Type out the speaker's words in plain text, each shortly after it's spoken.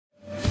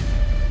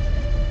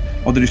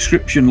or the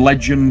description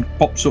legend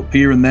pops up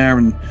here and there,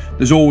 and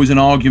there's always an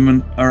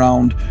argument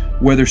around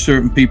whether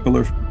certain people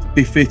are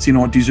befitting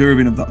or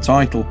deserving of that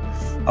title.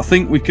 I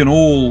think we can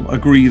all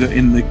agree that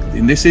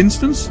in this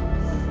instance,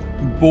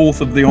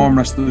 both of the arm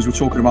wrestlers we're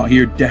talking about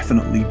here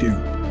definitely do.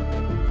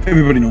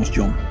 Everybody knows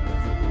John,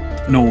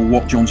 know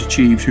what John's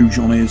achieved, who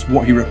John is,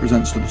 what he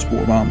represents to the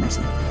sport of arm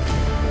wrestling.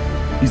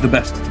 He's the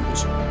best at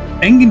us.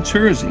 Engin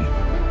Terzi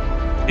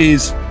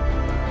is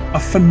a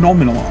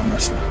phenomenal arm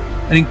wrestler,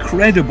 an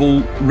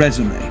incredible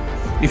resume.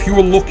 If you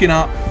were looking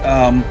at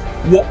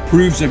what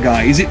proves a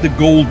guy, is it the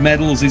gold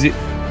medals? Is it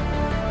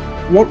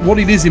what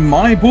it is in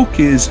my book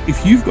is,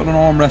 if you've got an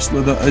arm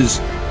wrestler that is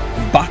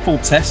battle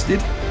tested,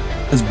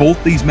 as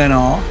both these men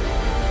are,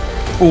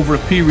 over a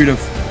period of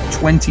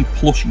 20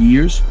 plus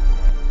years,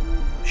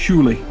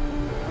 surely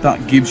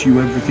that gives you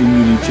everything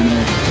you need to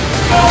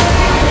know.